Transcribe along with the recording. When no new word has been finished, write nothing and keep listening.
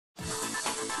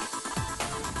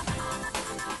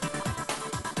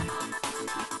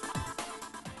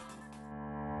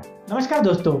नमस्कार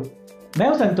दोस्तों, मैं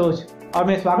हूं संतोष और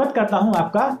मैं स्वागत करता हूं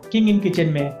आपका किंग इन किचन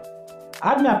में।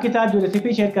 आज मैं आपके साथ जो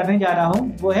रेसिपी शेयर करने जा रहा हूं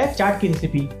वो है चाट की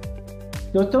रेसिपी।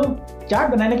 दोस्तों, चाट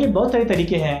बनाने के बहुत सारे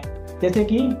तरीके हैं, जैसे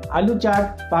कि आलू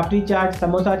चाट, पापड़ी चाट,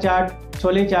 समोसा चाट,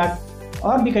 छोले चाट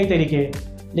और भी कई तरीके।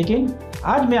 लेकिन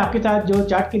आज मैं आपके साथ जो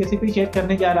चाट की रेसिपी शेयर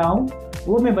करने जा रहा हूँ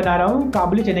वो मैं बना रहा हूँ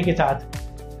काबुली चने के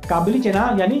साथ। काबुली चना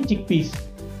यानी चिकपीस।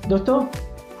 दोस्तों,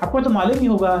 आपको तो मालूम ही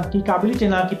होगा कि काबुली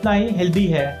चना कितना ही हेल्दी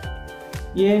है।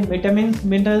 ये विटामिन,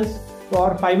 मिनरल्स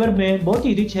और फाइबर में बहुत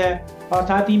ही रिच है और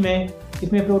साथ ही में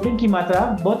इसमें प्रोटीन की मात्रा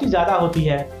बहुत ही ज़्यादा होती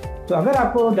है। तो अगर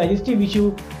आपको डाइजेस्टिव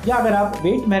इशू या अगर आप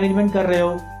वेट मैनेजमेंट कर रहे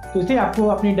हो तो इसे आपको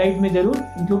अपनी डाइट में ज़रूर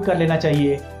इंक्लूड कर लेना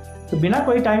चाहिए। तो बिना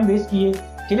कोई टाइम वेस्ट किए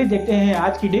चलिए देखते हैं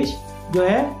आज की डिश जो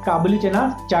है काबुली चना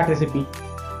चाट रेसिपी।